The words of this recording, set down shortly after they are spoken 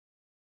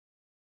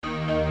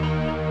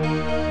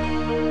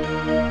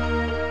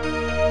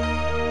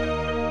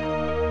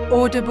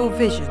Audible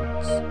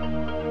Visions.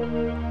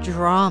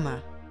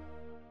 Drama.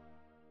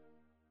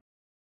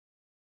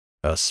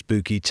 A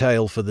spooky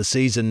tale for the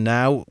season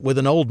now, with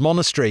an old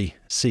monastery,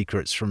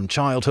 secrets from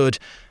childhood,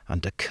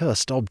 and a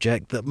cursed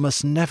object that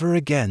must never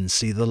again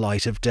see the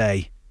light of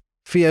day.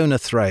 Fiona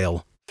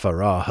Thrale,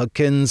 Farrar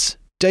Hudkins,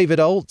 David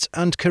Alt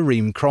and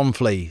Kareem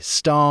Cromfley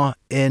star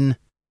in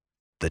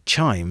The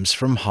Chimes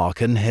from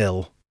Harken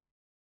Hill.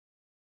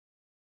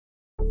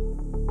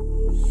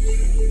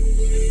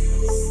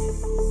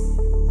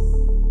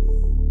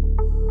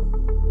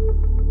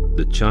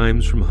 The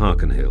Chimes from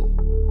Harken Hill.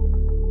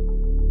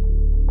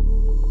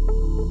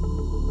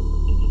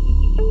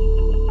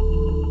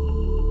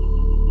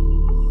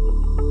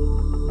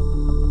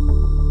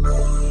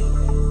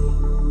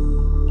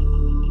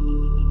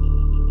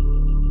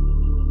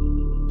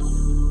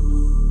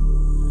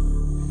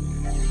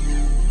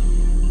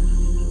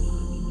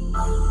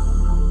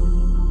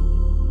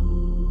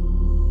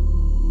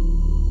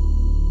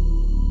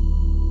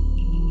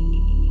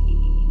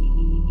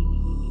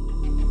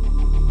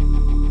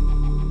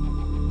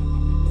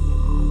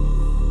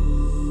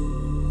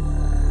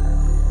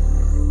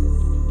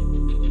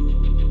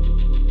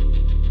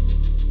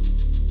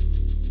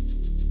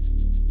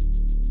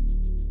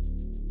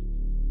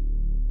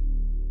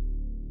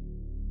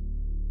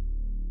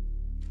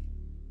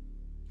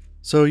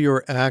 So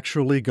you're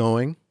actually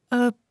going?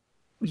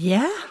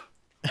 Yeah,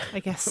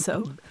 I guess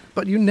so.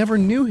 But you never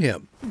knew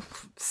him.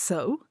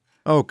 So?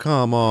 Oh,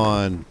 come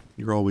on.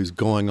 You're always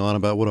going on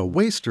about what a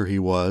waster he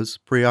was,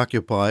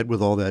 preoccupied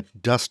with all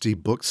that dusty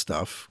book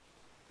stuff.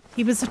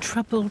 He was a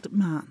troubled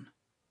man.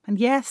 And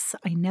yes,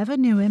 I never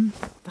knew him.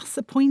 That's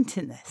the point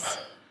in this.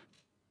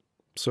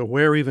 So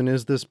where even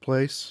is this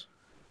place?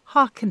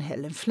 Harken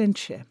Hill in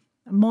Flintshire,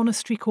 a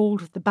monastery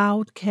called the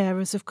Bowed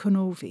Carers of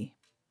Conovi.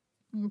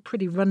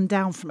 Pretty run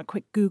down from a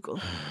quick Google,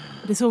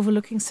 but it's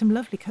overlooking some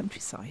lovely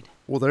countryside.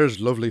 Well, there's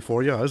lovely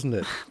for you, isn't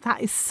it?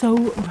 That is so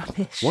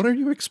rubbish. What are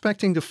you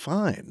expecting to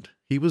find?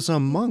 He was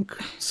a monk,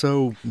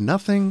 so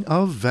nothing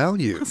of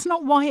value. That's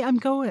not why I'm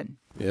going.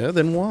 Yeah,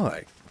 then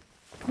why?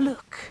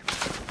 Look.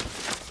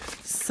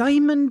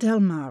 Simon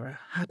Delmara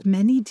had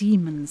many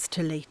demons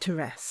to lay to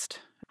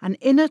rest, an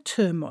inner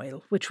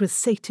turmoil which was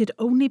sated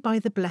only by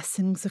the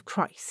blessings of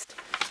Christ.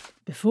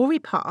 Before he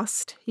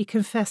passed, he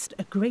confessed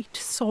a great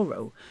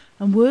sorrow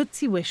and words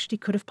he wished he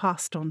could have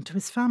passed on to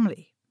his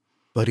family.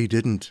 But he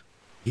didn't.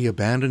 He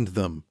abandoned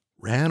them,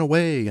 ran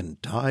away,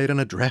 and died in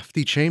a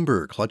drafty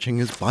chamber, clutching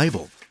his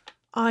Bible.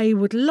 I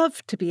would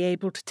love to be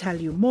able to tell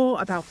you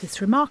more about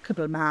this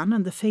remarkable man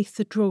and the faith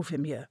that drove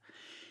him here.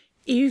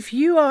 If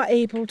you are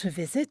able to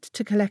visit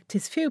to collect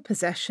his few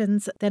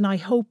possessions, then I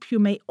hope you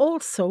may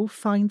also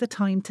find the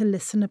time to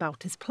listen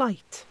about his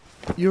plight.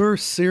 You're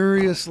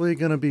seriously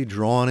going to be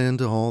drawn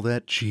into all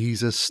that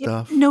Jesus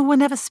stuff? No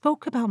one ever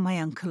spoke about my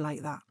uncle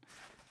like that.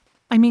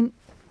 I mean,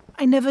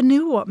 I never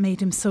knew what made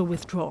him so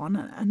withdrawn,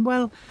 and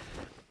well,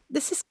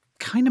 this is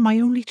kind of my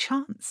only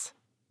chance.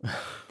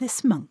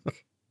 This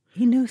monk,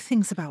 he knew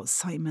things about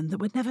Simon that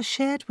were never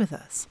shared with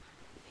us.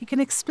 He can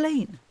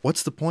explain.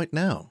 What's the point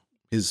now?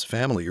 His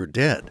family are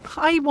dead.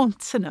 I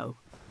want to know.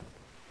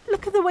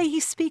 Look at the way he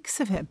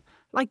speaks of him,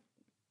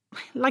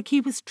 like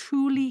he was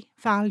truly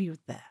valued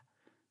there.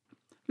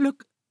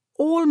 Look,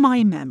 all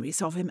my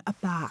memories of him are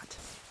bad,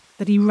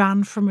 that he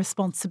ran from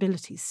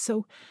responsibilities.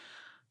 So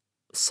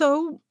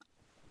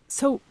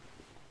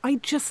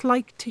I'd just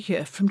like to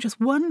hear from just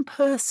one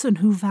person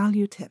who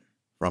valued him.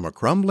 From a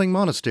crumbling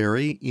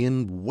monastery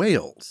in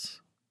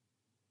Wales.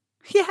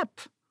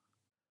 Yep.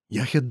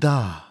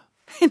 Yachida.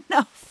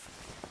 Enough.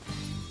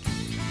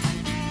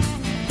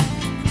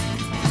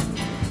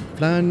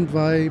 Flan,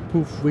 Vi,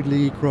 Poof,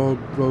 Wiggly, Krog,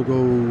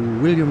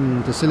 Grogo,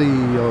 William, Tassili,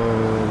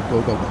 Go,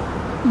 Go, Go.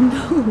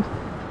 No.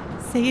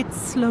 Say it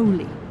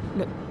slowly.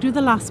 Look, do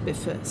the last bit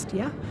first,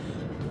 yeah?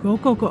 Go,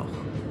 go, go.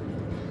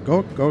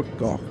 Go, go,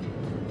 go.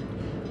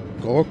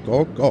 Go,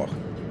 go, go.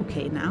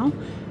 Okay, now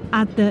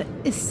add the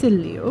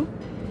isilio.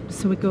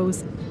 So it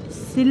goes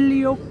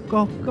silio,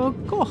 go, go,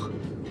 go.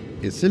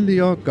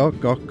 Isilio, go,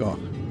 go, go.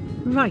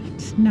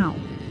 Right, now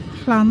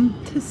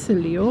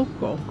plantisilio,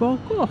 go, go,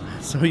 go.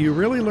 So you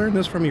really learned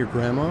this from your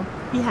grandma?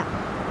 Yeah.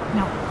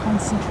 Now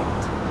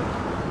concentrate.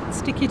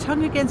 Stick your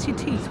tongue against your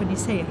teeth when you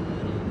say it.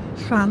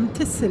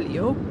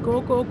 Plantisilio,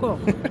 go, go, go.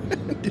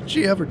 Did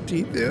she have her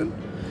teeth in?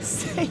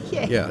 Say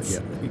it. Yeah,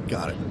 you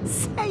got it.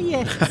 Say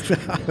it.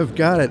 I've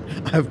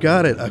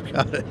got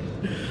it.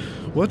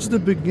 What's the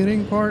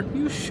beginning part?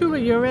 You sure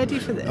you're ready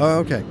for this? Oh,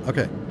 okay,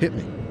 hit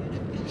me.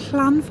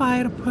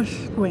 Llanfair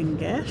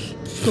Pwllgwyngyll,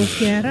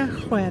 Gogera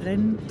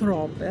Chwerin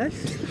Drobell,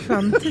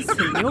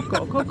 Llantysilio,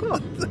 go, go, go.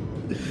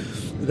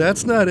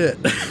 That's not it.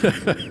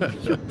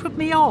 You put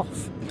me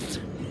off.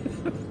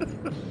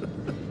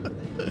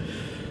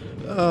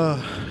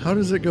 How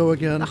does it go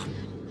again? Oh,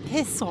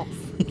 piss off.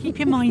 Keep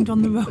your mind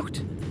on the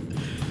road.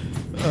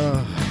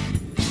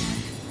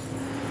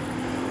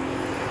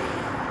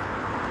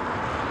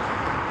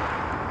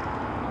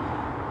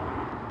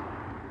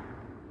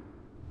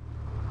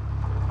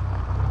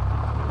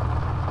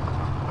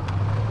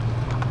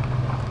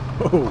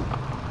 Oh,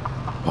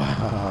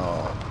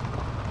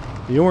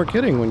 You weren't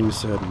kidding when you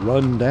said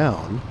run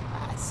down.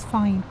 It's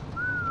fine.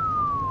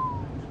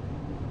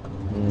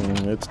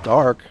 It's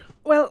dark.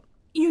 Well,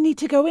 you need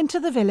to go into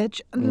the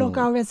village and log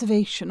our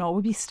reservation or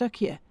we'll be stuck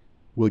here.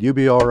 Will you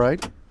be all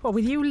right? Well,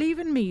 with you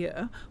leaving me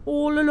here,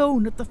 all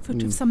alone at the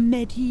foot of some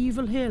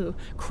medieval hill,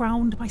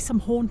 crowned by some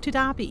haunted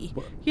abbey.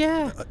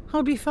 Yeah,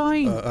 I'll be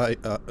fine.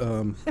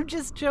 I'm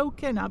just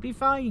joking, I'll be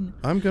fine.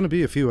 I'm going to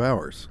be a few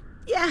hours.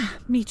 Yeah,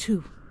 me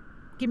too.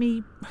 Give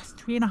me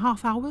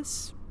 3.5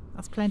 hours.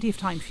 That's plenty of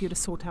time for you to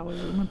sort out a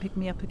room and pick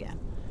me up again.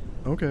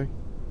 Okay.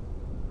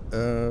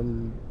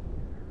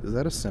 Is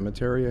that a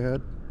cemetery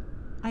ahead?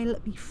 I'll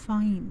be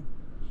fine.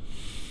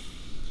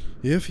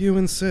 If you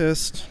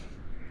insist.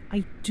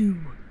 I do.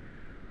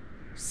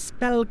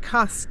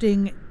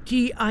 Spellcasting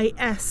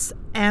GISMISS.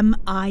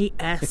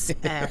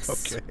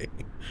 Okay.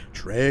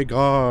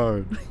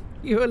 Tregard.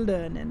 You're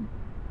learning.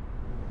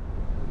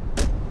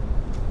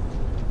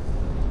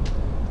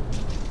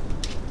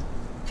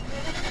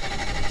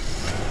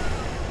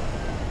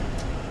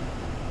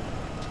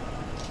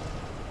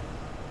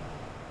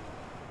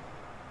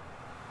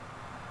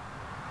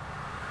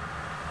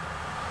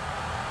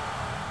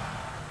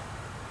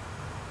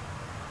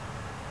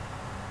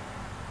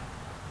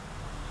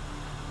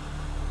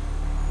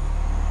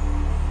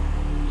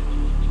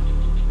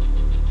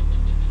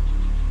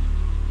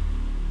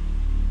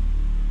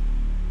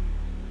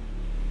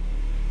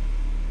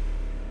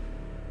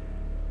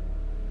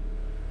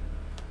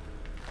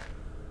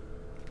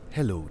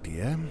 Hello,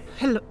 dear.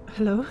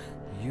 Hello?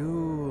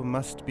 You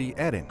must be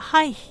Erin.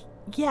 Hi,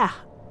 yeah.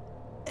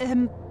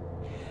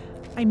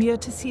 I'm here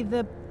to see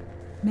the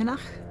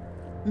Minoch,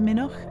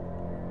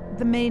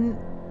 the main,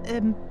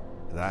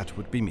 That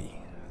would be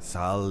me,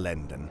 Sal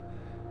Lendon.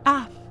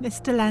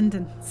 Mr.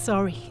 Landon,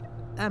 sorry.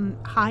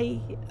 Hi,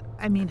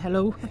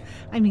 hello.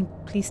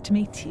 Pleased to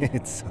meet you.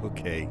 It's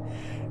okay.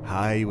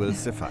 Hi will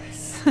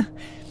suffice.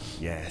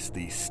 Yes,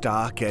 the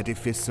stark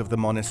edifice of the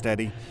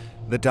monastery,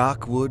 the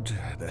dark wood,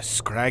 the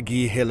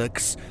scraggy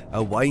hillocks,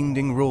 a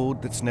winding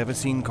road that's never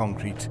seen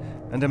concrete,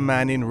 and a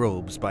man in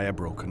robes by a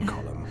broken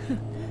column.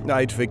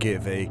 I'd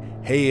forgive a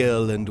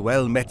hale and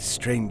well-met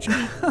stranger.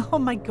 Oh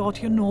my God,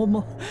 you're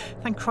normal.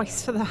 Thank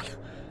Christ for that.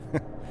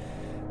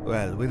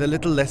 Well, with a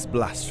little less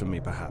blasphemy,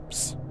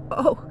 perhaps.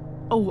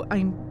 Oh,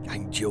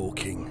 I'm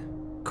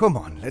joking. Come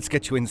on, let's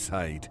get you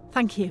inside.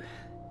 Thank you.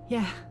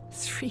 Yeah,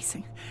 it's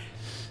freezing.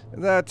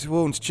 That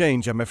won't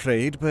change, I'm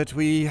afraid, but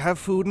we have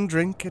food and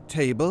drink at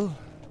table,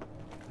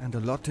 and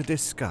a lot to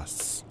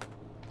discuss.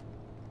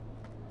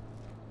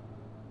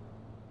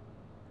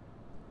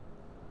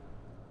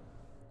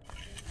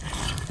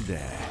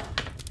 There.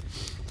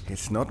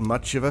 It's not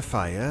much of a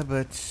fire,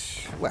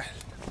 but, well,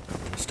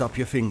 stop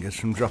your fingers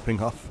from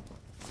dropping off.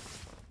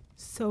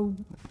 So,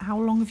 how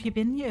long have you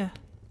been here?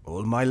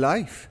 All my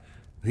life.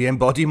 The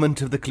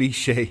embodiment of the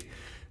cliché.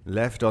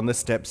 Left on the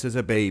steps as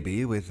a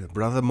baby with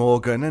Brother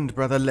Morgan and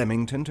Brother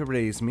Leamington to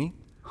raise me.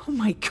 Oh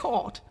my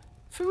God.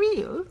 For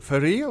real? For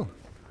real.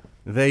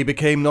 They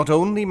became not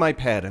only my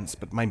parents,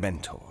 but my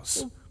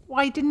mentors.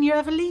 Why didn't you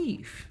ever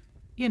leave?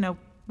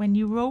 When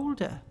you were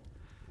older.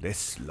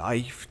 This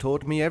life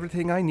taught me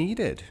everything I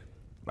needed.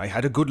 I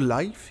had a good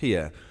life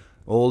here.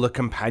 All the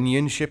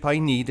companionship I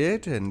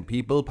needed, and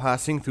people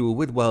passing through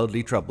with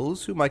worldly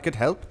troubles whom I could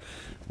help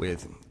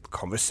with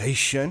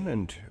conversation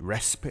and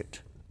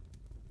respite.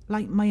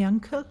 Like my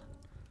uncle?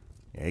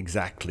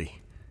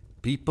 Exactly.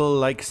 People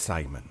like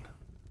Simon.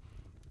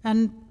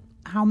 And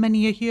how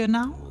many are here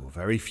now? Oh,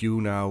 very few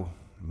now.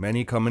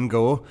 Many come and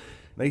go.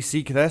 They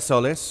seek their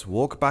solace,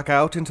 walk back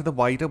out into the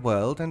wider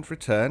world, and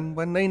return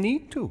when they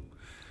need to.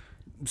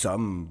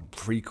 Some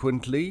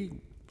frequently,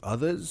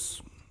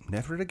 others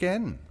never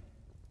again.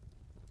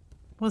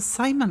 Was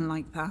Simon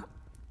like that?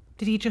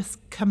 Did he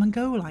just come and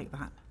go like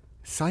that?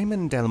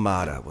 Simon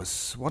Delmara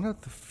was one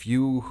of the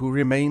few who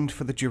remained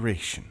for the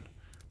duration.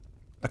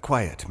 A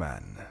quiet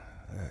man,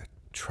 a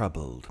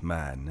troubled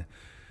man.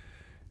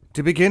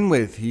 To begin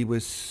with, he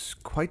was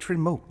quite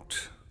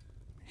remote.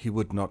 He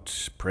would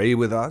not pray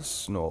with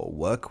us, nor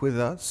work with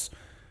us,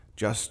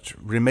 just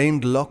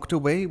remained locked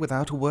away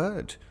without a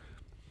word.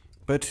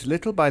 But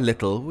little by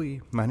little,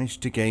 we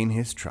managed to gain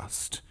his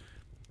trust.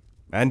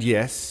 And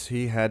yes,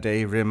 he had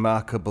a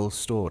remarkable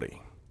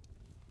story.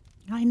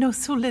 I know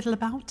so little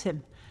about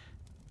him.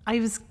 I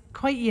was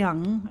quite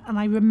young, and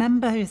I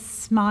remember his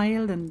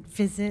smile and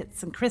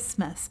visits and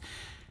Christmas.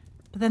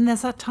 But then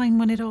there's that time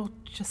when it all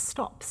just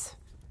stops.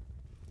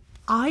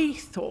 I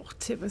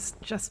thought it was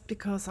just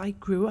because I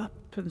grew up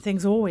and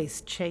things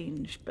always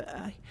change, but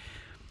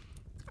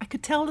I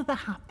could tell that the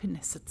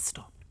happiness had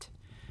stopped.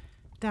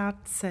 Dad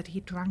said he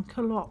drank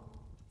a lot,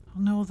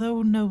 and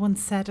although no one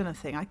said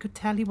anything, I could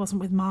tell he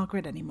wasn't with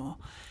Margaret anymore.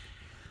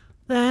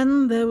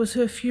 Then there was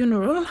her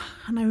funeral,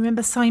 and I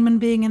remember Simon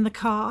being in the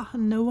car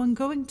and no one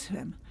going to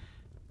him.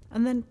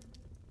 And then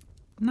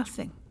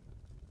nothing.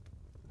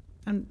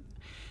 And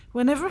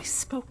whenever I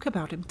spoke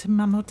about him to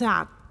Mum or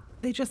Dad,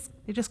 they just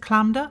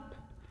clammed up.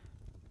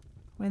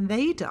 When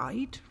they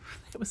died,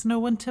 there was no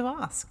one to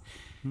ask.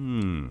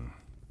 Do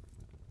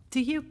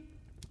you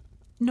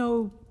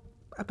know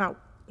about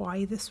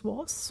why this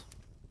was?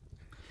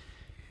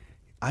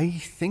 I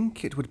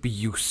think it would be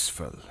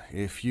useful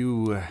if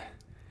you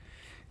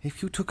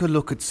took a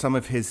look at some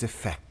of his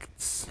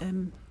effects.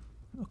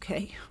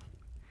 Okay.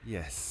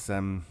 Yes,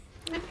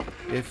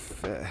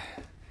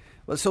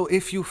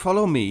 if you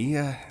follow me,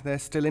 they're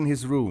still in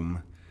his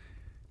room.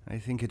 I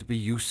think it'd be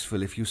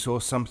useful if you saw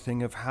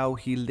something of how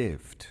he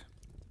lived.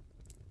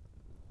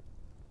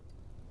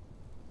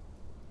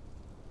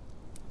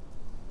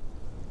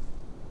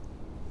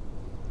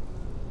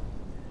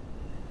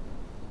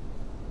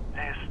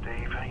 Hey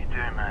Steve, how you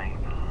doing, mate?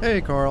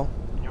 Hey, Carl.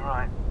 You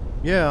right?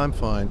 Yeah, I'm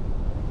fine.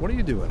 What are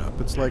you doing up?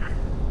 It's like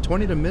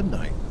 20 to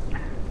midnight.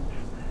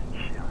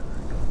 Shit, I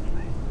can't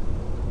sleep.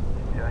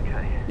 You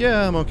okay?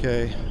 Yeah, I'm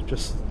okay.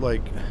 Just,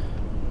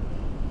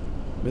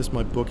 missed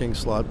my booking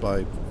slot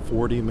by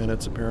 40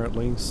 minutes,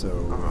 apparently, so...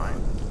 Alright.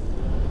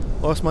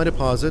 Lost my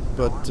deposit,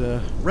 but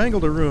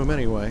wrangled a room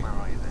anyway. Where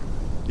are you then?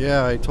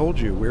 Yeah, I told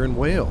you, we're in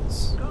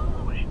Wales. Oh,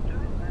 what's she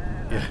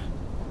doing there?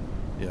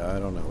 Yeah, I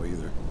don't know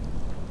either.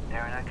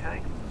 Erin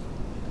okay?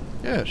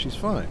 Yeah, she's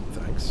fine,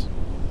 thanks.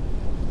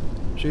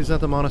 She's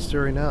at the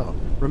monastery now.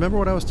 Remember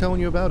what I was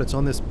telling you about? It's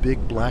on this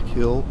big black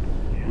hill,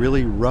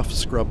 really rough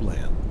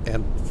scrubland,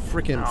 and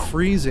frickin'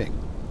 freezing.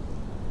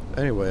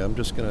 Anyway, I'm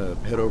just gonna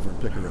head over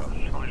and pick her up.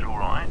 As long as you're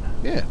alright.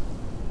 Yeah.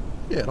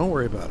 Yeah, don't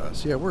worry about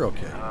us. Yeah, we're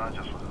okay.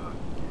 Just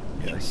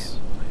Yes.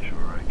 make sure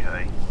we're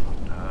okay.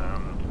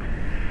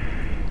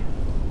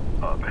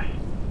 Best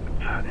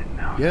turn in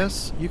now.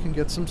 Yes, you can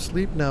get some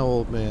sleep now,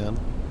 old man.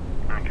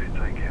 Okay,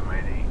 take care,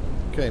 matey.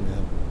 Okay,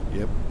 man.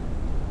 Yep.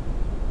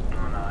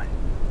 Good night.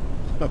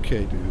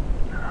 Okay, dude.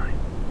 Good night.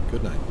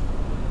 Good night.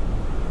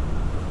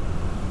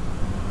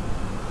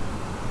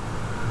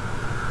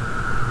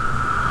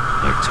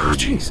 I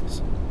told you,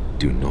 Jesus.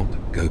 do not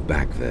go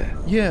back there.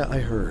 Yeah, I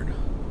heard.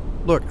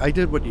 Look, I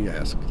did what you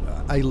asked.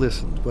 I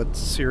listened, but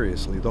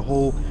seriously, the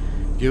whole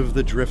give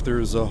the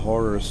drifters a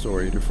horror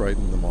story to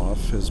frighten them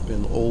off has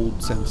been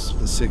old since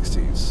the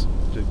 60s.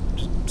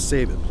 Just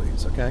save it,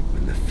 please, okay?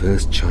 When the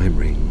first chime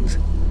rings,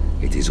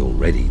 it is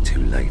already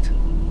too late.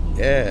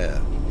 Yeah.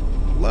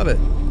 Love it.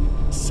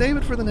 Save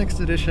it for the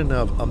next edition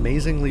of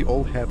Amazingly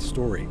Old Hat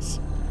Stories.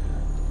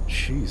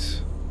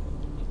 Jeez.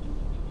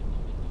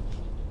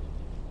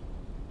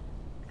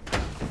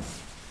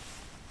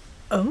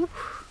 Oh.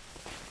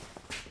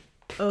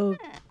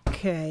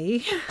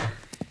 Okay.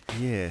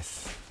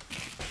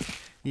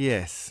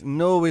 Yes,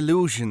 no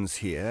illusions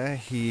here.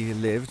 He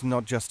lived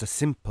not just a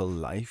simple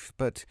life,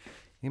 but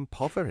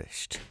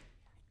impoverished,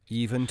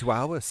 even to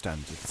our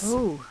standards.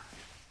 Oh.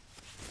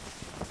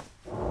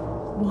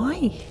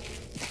 Why?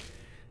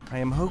 I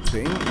am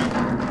hoping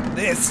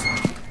this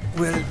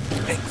will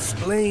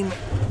explain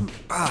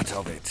part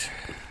of it.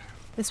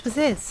 This was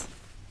his.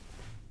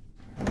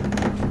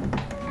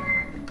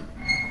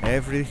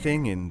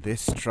 Everything in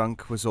this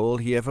trunk was all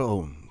he ever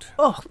owned.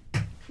 Oh,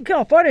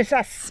 God, what is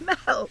that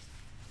smell?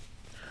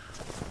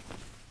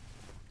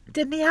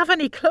 Didn't he have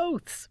any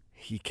clothes?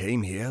 He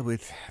came here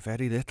with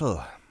very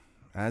little.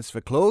 As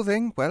for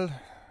clothing, well,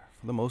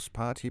 for the most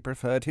part he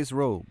preferred his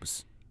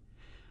robes.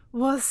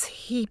 Was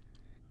he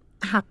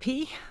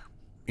happy?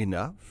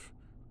 Enough.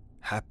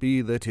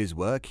 Happy that his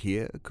work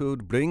here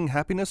could bring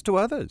happiness to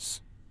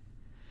others.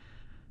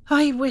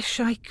 I wish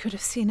I could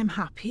have seen him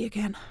happy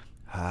again.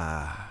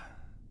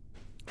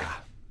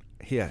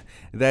 Here,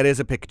 there is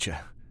a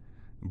picture.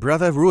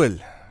 Brother Ruel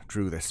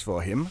drew this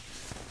for him.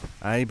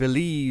 I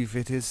believe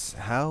it is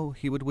how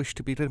he would wish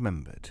to be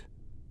remembered.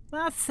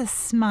 That's the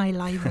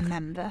smile I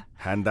remember.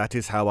 And that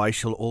is how I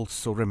shall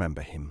also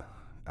remember him,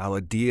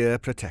 our dear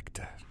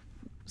protector.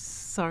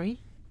 Sorry?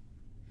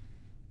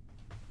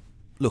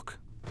 Look,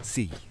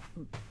 see.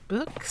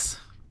 Books?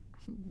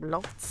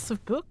 Lots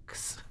of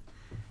books?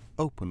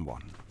 Open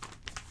one.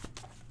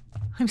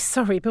 I'm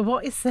sorry, but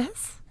what is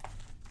this?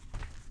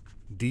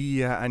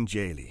 Dia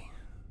Angeli,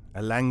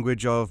 a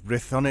language of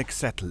Brythonic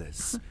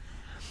settlers.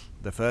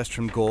 The first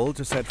from Gaul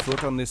to set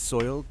foot on this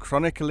soil,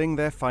 chronicling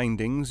their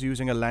findings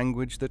using a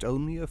language that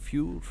only a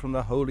few from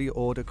the Holy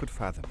Order could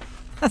fathom.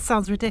 That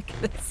sounds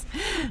ridiculous.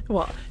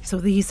 What? So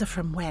these are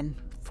from when?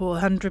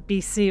 400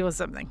 BC or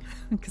something?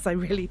 Because I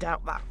really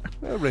doubt that.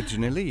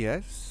 Originally,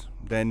 yes.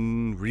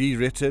 Then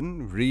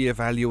rewritten,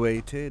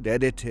 re-evaluated,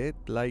 edited,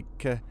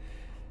 like...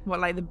 What,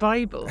 like the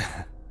Bible?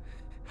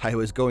 I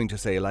was going to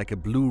say like a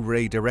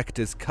Blu-ray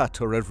director's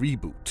cut or a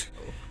reboot.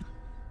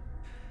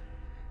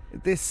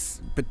 This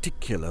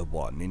particular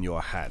one in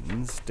your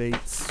hands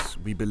dates,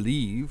 we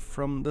believe,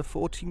 from the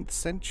 14th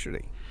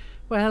century.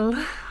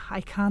 Well,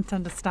 I can't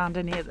understand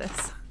any of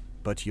this.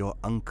 But your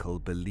uncle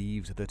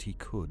believed that he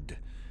could.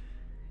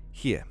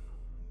 Here,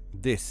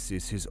 this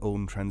is his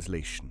own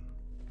translation.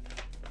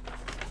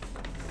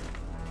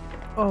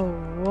 Oh,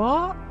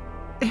 what?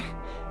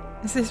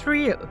 Is this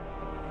real?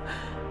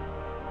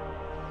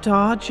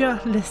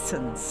 Darja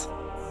listens.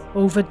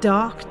 Over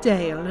dark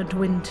dale and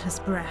winter's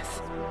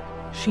breath,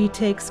 she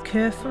takes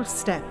careful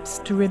steps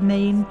to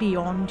remain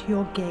beyond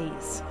your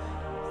gaze.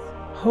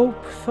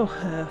 Hope for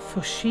her,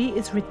 for she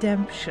is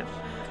redemption,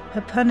 her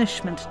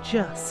punishment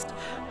just,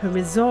 her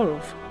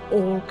resolve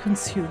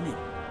all-consuming.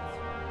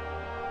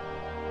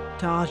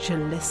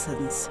 Darja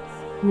listens.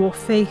 Your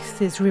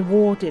faith is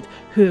rewarded,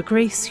 her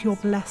grace your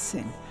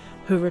blessing,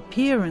 her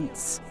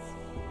appearance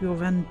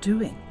your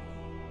undoing.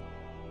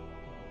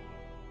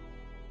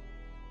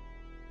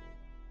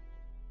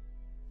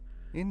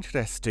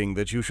 Interesting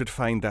that you should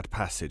find that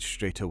passage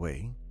straight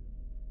away.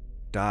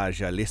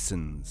 Darja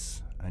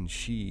listens, and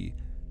she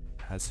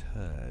has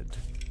heard.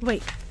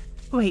 Wait,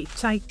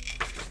 what's...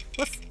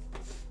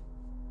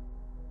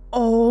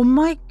 Oh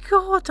my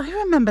God, I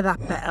remember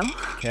that bell.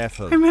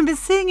 Careful. I remember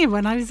seeing it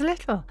when I was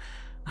little.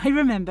 I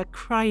remember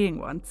crying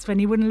once when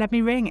he wouldn't let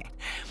me ring it.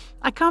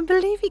 I can't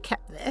believe he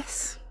kept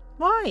this.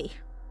 Why?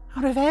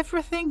 Out of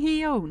everything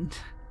he owned.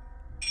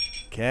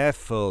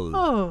 Careful.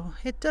 Oh,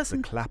 it The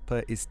doesn't...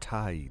 clapper is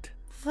tied.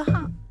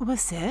 That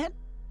was it?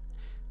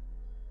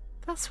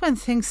 That's when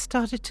things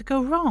started to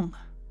go wrong.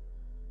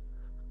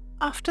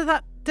 After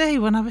that day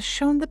when I was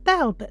shown the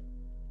bell, but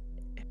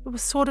it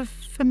was sort of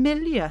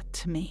familiar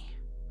to me.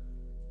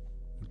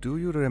 Do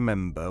you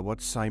remember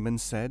what Simon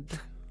said?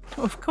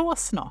 Of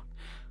course not.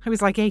 I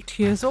was like 8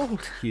 years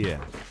old. Here,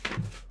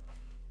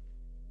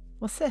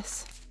 What's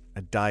this?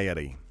 a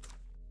diary.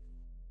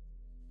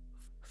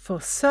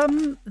 For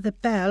some, the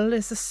bell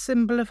is a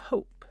symbol of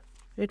hope.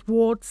 It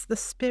wards the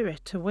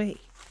spirit away.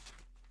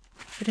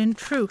 But in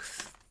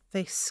truth,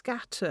 they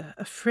scatter,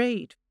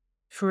 afraid,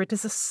 for it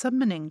is a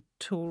summoning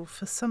tool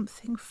for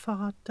something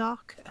far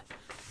darker.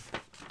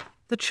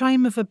 The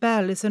chime of a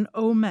bell is an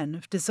omen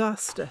of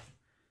disaster.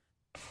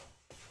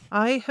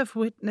 I have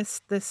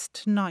witnessed this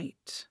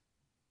tonight,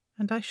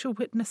 and I shall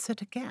witness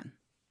it again.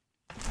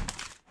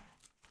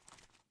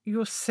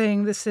 You're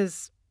saying this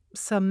is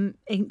some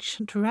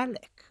ancient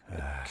relic,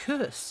 a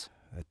curse?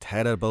 A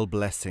terrible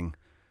blessing.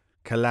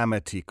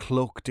 Calamity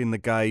cloaked in the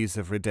guise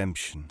of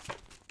redemption.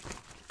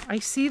 I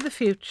see the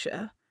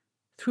future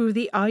through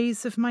the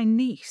eyes of my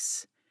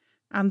niece,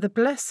 and the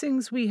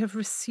blessings we have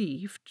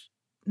received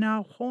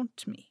now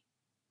haunt me.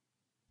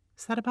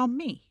 Is that about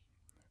me?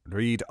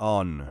 Read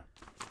on.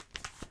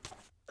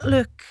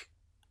 Look,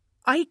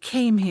 I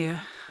came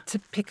here to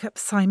pick up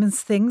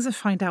Simon's things and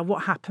find out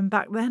what happened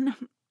back then.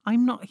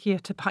 I'm not here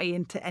to buy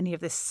into any of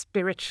this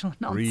spiritual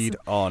nonsense. Read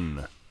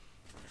on.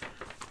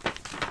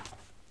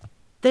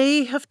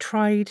 They have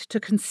tried to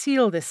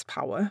conceal this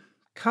power,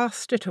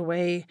 cast it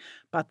away,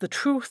 but the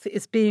truth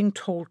is being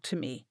told to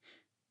me.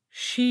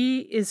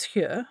 She is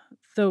here,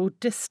 though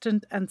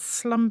distant and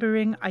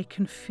slumbering, I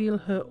can feel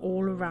her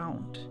all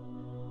around.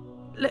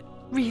 Look,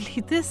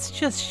 really, this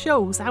just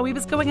shows how he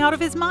was going out of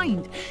his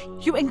mind.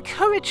 You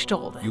encouraged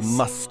all this. You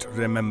must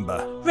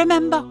remember.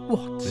 Remember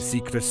what? The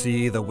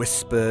secrecy, the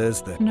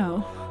whispers, the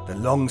No.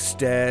 long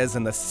stares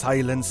and the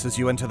silence as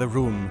you enter the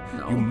room.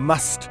 No. You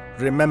must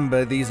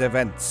remember these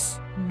events.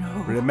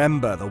 No.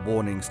 Remember the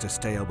warnings to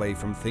stay away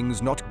from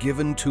things not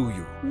given to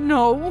you.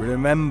 No.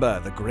 Remember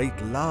the great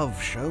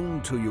love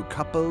shown to you,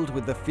 coupled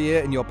with the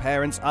fear in your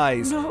parents'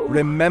 eyes. No.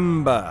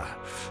 Remember.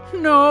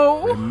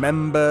 No.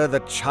 Remember the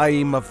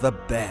chime of the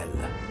bell.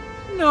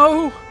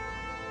 No.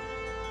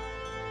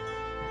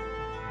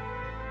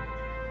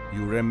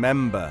 You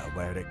remember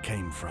where it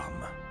came from.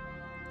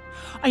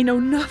 I know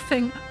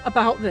nothing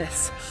about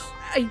this.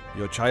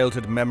 Your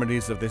childhood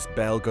memories of this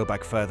bell go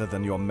back further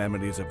than your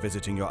memories of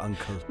visiting your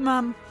uncle.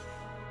 Mum,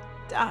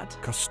 Dad.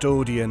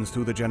 Custodians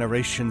through the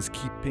generations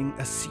keeping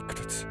a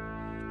secret.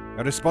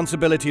 A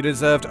responsibility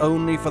reserved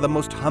only for the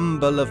most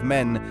humble of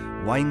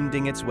men,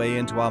 winding its way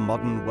into our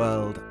modern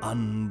world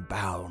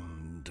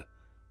unbound.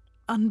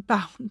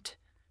 Unbound.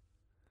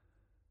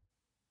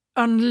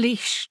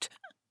 Unleashed.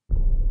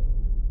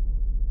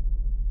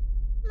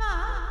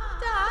 Mum,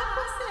 Dad,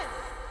 what's this?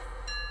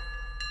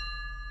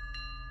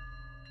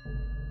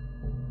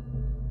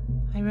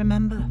 I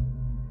remember.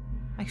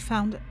 I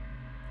found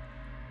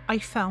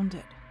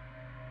it.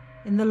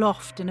 In the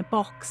loft, in a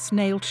box,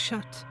 nailed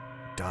shut.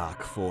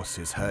 Dark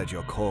forces heard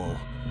your call,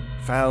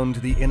 found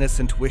the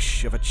innocent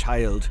wish of a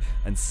child,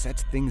 and set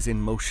things in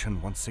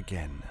motion once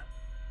again.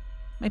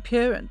 My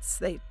parents,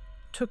 they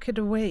took it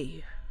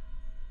away.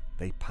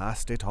 They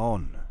passed it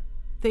on.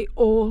 They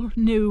all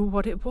knew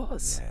what it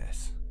was.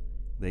 Yes,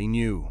 they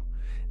knew.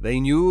 They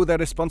knew their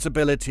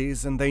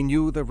responsibilities, and they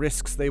knew the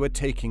risks they were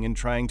taking in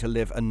trying to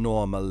live a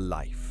normal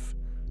life.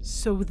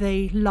 So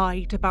they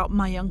lied about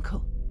my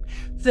uncle.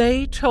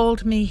 They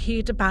told me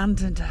he'd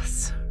abandoned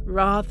us,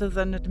 rather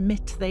than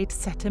admit they'd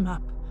set him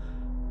up.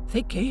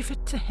 They gave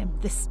it to him,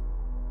 this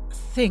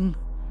thing.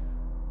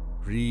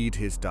 Read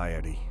his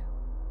diary.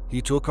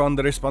 He took on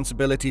the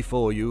responsibility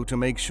for you to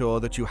make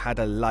sure that you had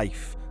a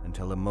life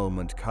until the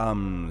moment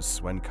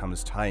comes when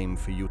comes time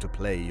for you to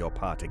play your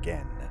part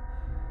again.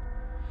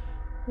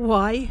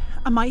 Why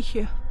am I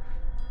here?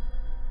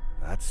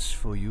 That's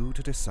for you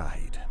to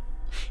decide.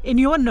 In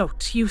your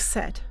note, you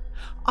said,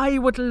 I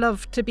would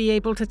love to be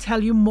able to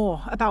tell you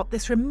more about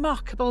this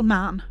remarkable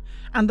man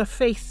and the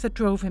faith that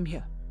drove him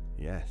here.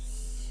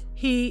 Yes.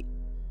 He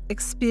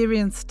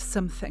experienced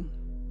something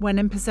when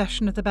in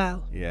possession of the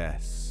bell.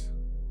 Yes.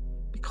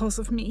 Because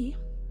of me?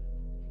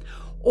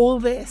 All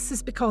this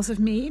is because of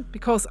me,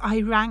 because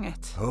I rang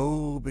it.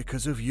 Oh,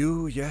 because of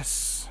you,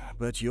 yes.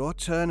 But your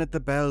turn at the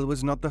bell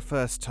was not the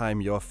first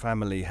time your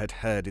family had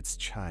heard its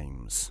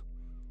chimes.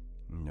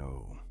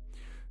 No.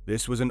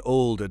 This was an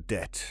older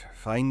debt,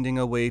 finding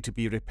a way to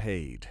be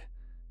repaid.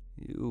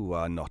 You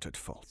are not at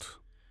fault.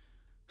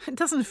 It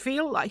doesn't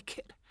feel like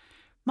it.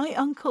 My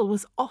uncle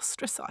was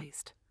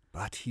ostracized.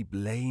 But he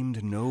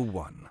blamed no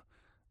one.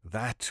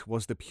 That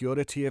was the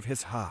purity of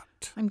his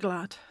heart. I'm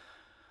glad.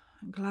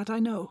 I'm glad I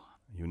know.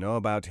 You know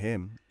about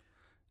him.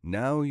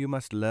 Now you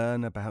must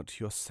learn about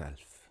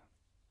yourself.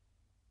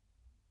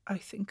 I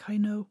think I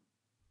know.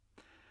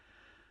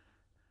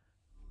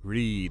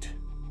 Read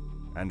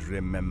and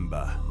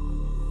remember.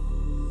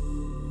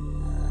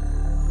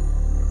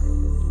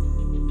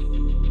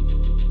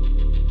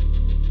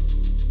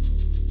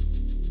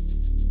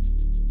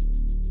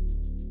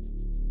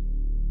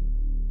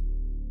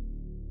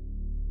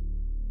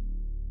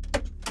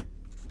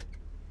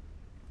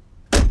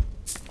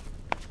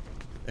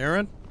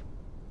 Aaron?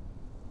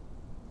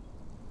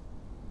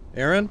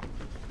 Aaron?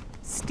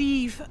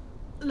 Steve,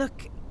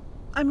 look,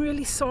 I'm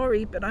really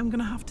sorry, but I'm going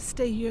to have to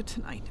stay here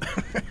tonight.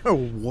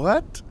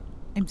 What?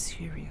 I'm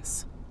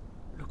serious.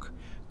 Look,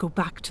 go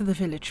back to the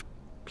village,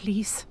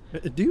 please.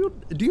 Do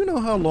you know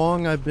how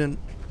long I've been...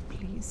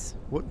 Please.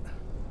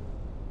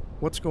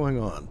 What's going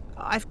on?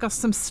 I've got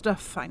some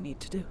stuff I need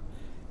to do.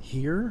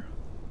 Here?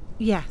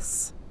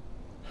 Yes.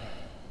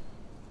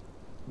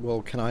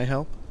 Well, can I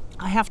help?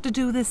 I have to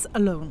do this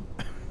alone.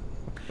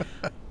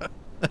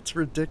 That's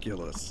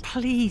ridiculous.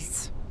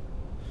 Please.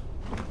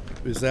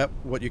 Is that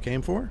what you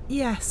came for?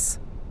 Yes.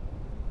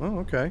 Oh,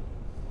 okay.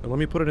 Well, let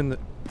me put it in the...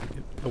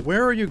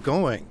 Where are you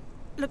going?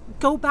 Look,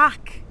 go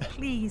back,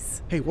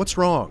 please. Hey, what's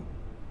wrong?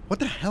 What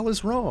the hell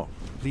is wrong?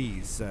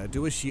 Please,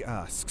 do as she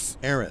asks.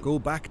 Aaron. Go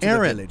back to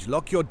Aaron. the village,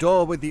 lock your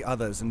door with the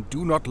others, and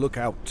do not look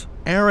out.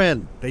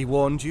 Aaron! They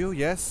warned you,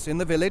 yes, in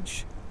the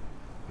village?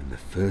 When the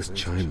first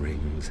chime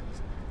rings,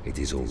 it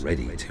is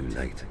already too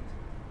late.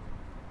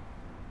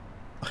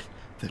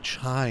 The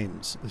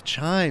chimes. The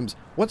chimes.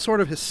 What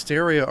sort of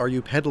hysteria are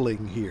you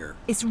peddling here?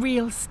 It's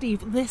real,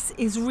 Steve. This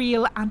is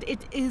real, and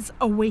it is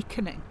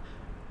awakening.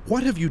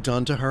 What have you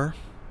done to her?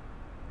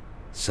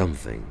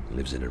 Something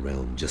lives in a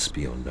realm just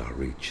beyond our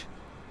reach.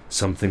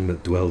 Something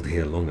that dwelled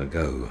here long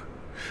ago.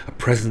 A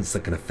presence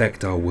that can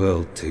affect our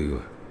world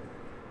to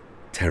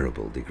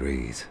terrible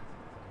degrees.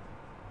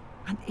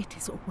 And it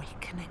is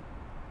awakening.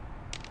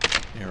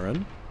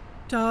 Aaron?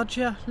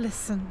 Darja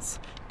listens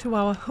to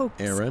our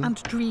hopes Aaron?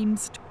 and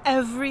dreams, to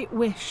every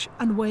wish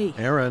and way.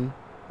 Aaron?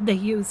 They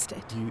used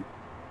it.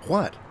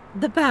 What?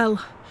 The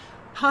bell,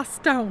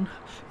 passed down.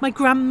 My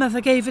grandmother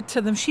gave it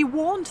to them. She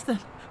warned them.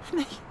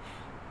 They,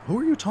 Who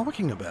are you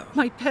talking about?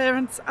 my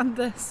parents and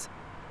this.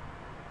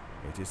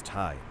 It is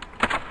time.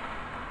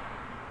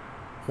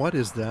 What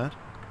is that?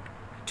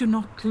 Do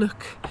not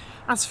look,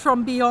 as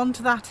from beyond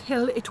that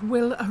hill it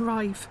will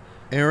arrive.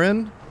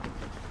 Aaron?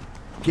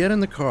 Get in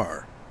the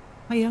car.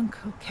 My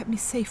uncle kept me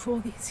safe all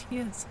these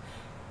years.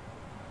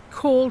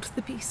 Called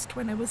the beast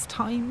when it was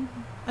time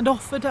and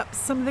offered up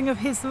something of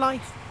his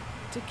life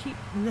to keep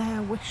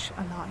their wish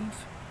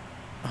alive.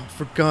 Oh,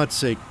 for God's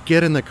sake,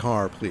 get in the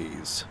car,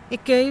 please.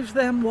 It gave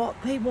them what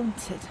they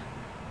wanted,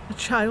 a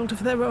child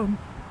of their own.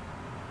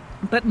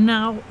 But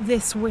now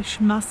this wish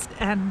must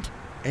end.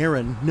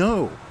 Aaron,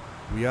 no.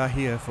 We are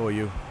here for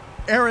you.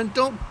 Aaron,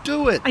 don't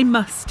do it. I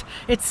must.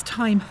 It's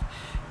time.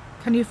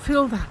 Can you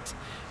feel that?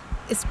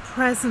 Its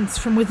presence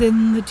from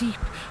within the deep,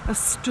 a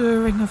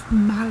stirring of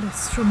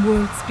malice from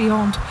worlds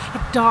beyond,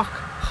 a dark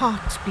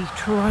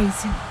heartbeat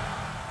rising.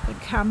 There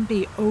can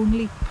be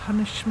only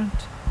punishment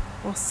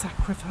or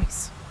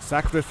sacrifice.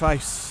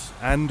 Sacrifice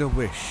and a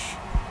wish.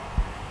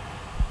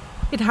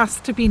 It has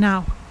to be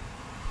now.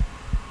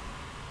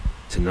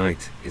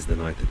 Tonight is the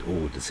night that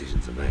all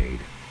decisions are made.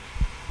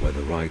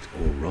 Whether right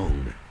or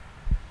wrong,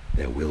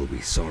 there will be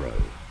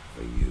sorrow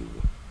for you.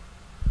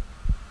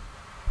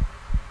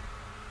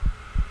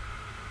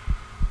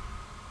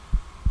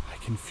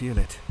 I can feel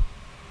it.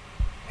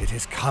 It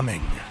is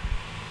coming.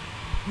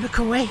 Look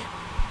away.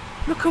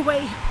 Look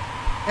away.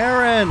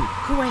 Aaron!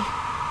 Look away.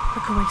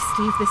 Look away,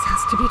 Steve. This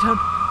has to be done.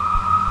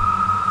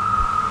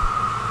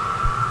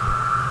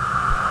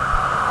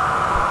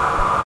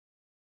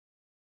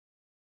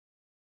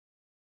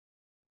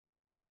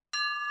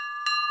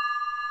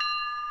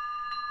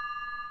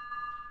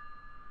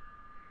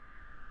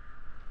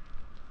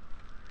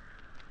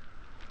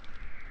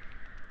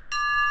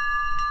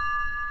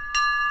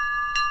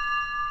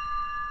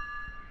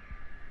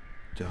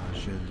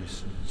 Darja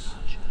listens.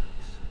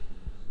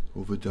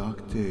 Over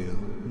dark dale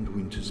and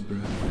winter's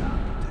breath.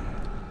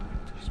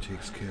 She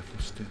takes careful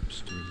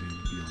steps to remain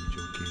beyond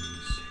your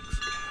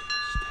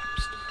gaze.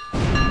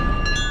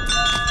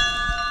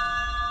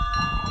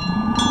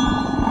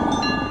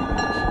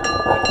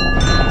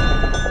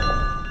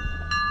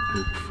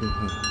 Hope for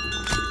her,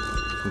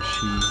 for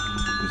she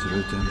is a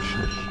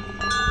redemption.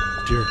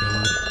 Dear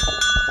God.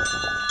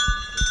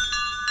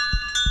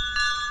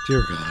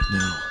 Dear God,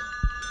 no.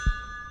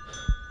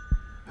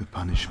 Her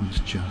punishment's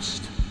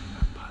just.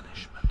 Her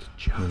punishment.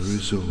 Her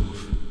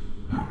resolve.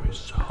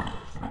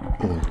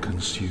 All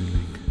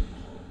consuming.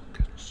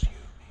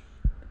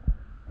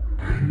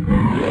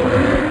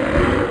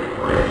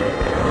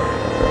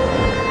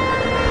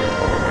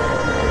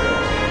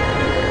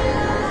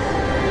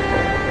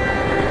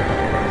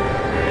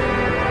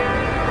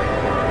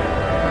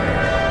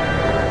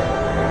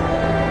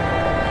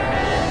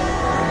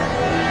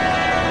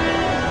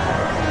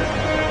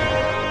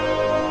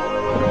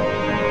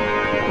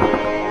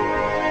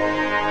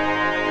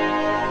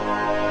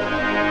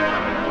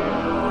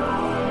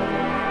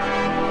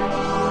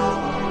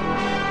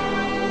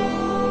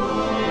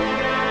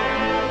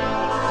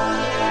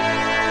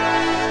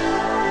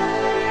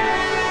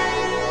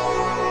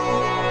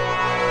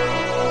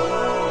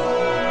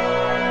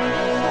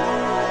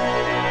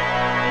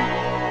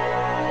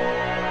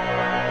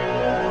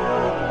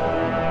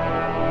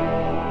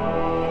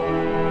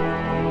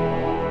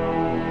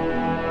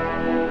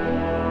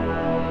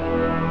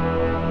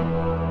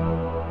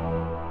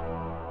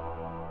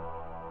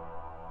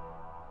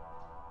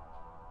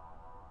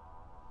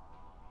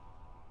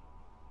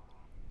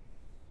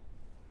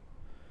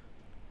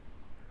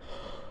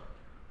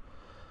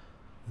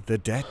 The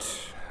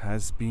debt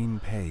has been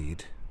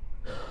paid.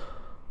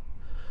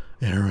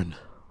 Aaron.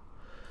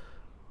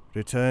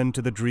 Return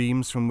to the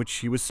dreams from which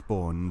she was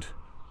spawned,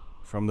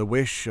 from the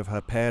wish of her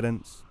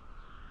parents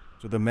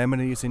to the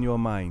memories in your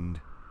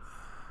mind.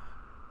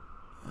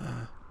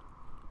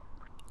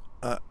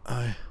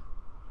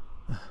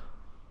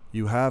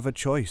 You have a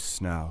choice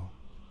now.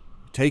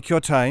 Take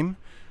your time.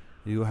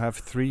 You have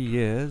 3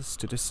 years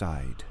to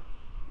decide.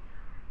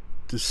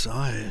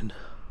 Decide?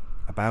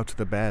 About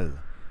the bell.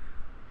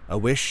 A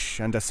wish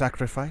and a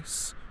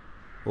sacrifice?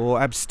 Or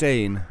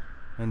abstain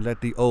and let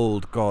the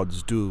old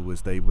gods do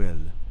as they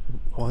will?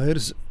 Why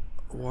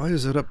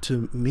is it up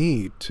to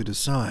me to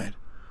decide?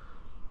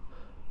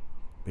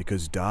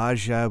 Because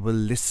Daja will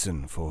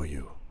listen for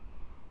you.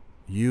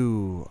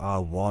 You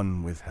are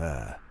one with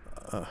her.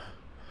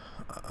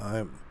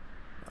 I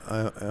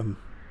am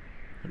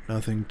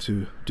nothing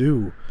to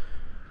do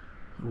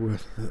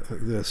with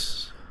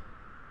this.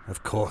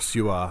 Of course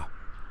you are.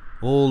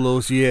 All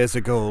those years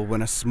ago,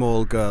 when a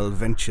small girl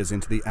ventures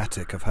into the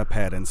attic of her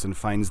parents and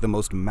finds the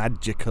most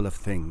magical of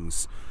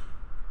things,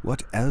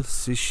 what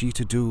else is she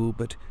to do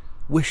but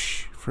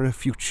wish for a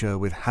future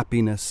with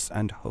happiness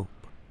and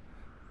hope?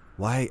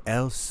 Why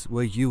else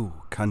were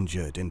you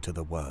conjured into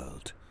the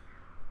world?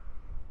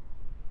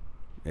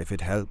 If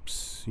it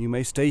helps, you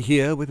may stay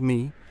here with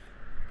me,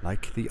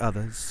 like the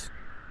others.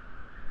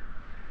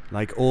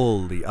 Like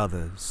all the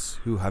others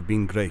who have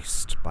been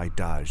graced by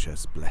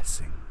Daja's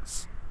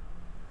blessings.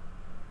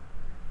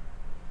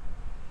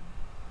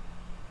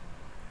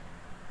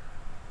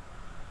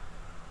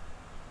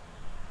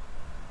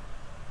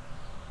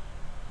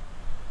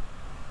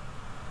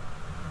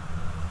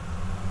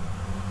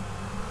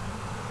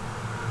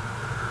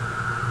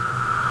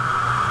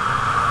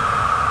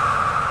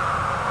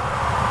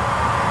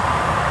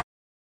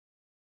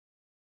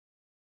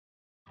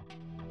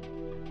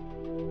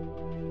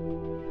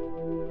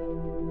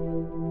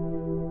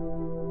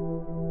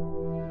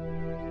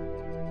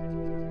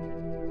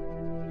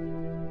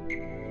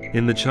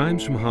 In The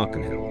Chimes from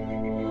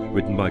Harkenhill,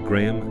 written by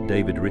Graham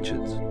David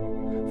Richards,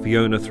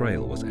 Fiona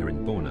Thrale was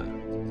Erin Borner,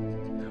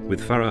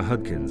 with Farrah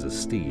Hudkins as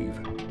Steve,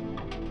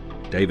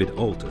 David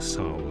Alt as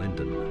Sarl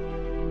Lendon,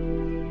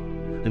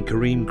 and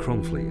Kareem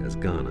Cronfley as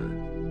Ghana.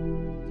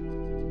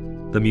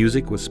 The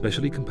music was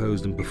specially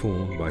composed and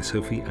performed by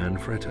Sophie Ann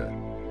Fretter,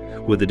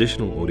 with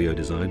additional audio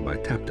design by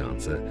Tap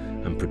Dancer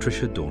and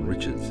Patricia Dawn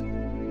Richards.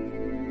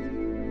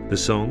 The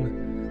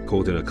song,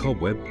 Caught in a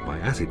Cobweb by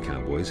Acid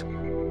Cowboys,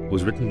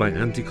 was written by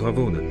Antti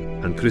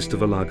Koivunen and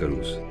Christopher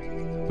Lagerus,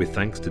 with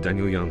thanks to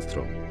Daniel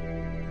Janstrom.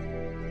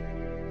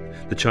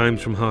 The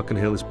Chimes from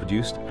Harkenhill is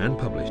produced and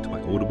published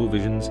by Audible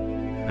Visions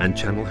and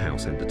Channel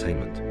House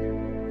Entertainment.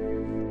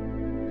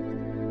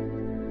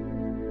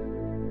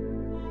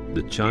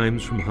 The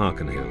Chimes from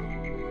Harkenhill.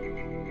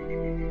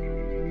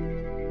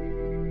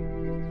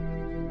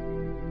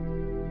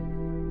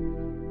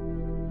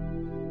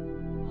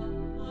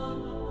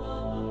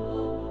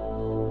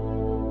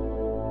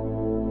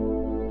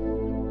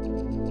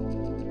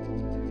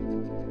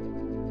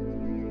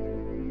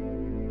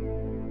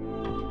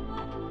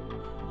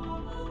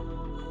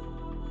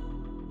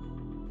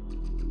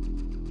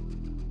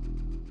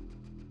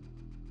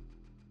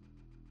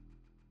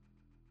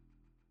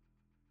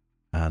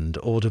 And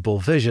Audible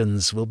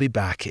Visions will be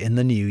back in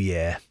the new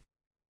year.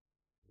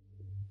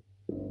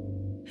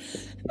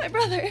 My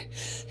brother!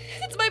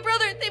 It's my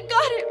brother! They've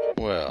got him!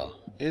 Well,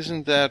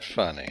 isn't that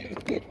funny?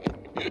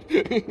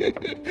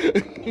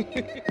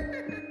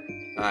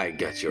 I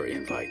got your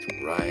invite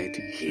right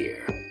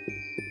here.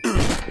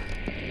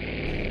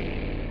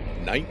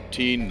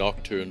 19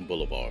 Nocturne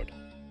Boulevard.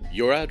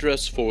 Your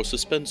address for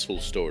suspenseful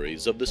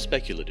stories of the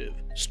speculative,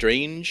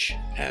 strange,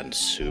 and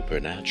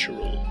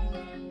supernatural.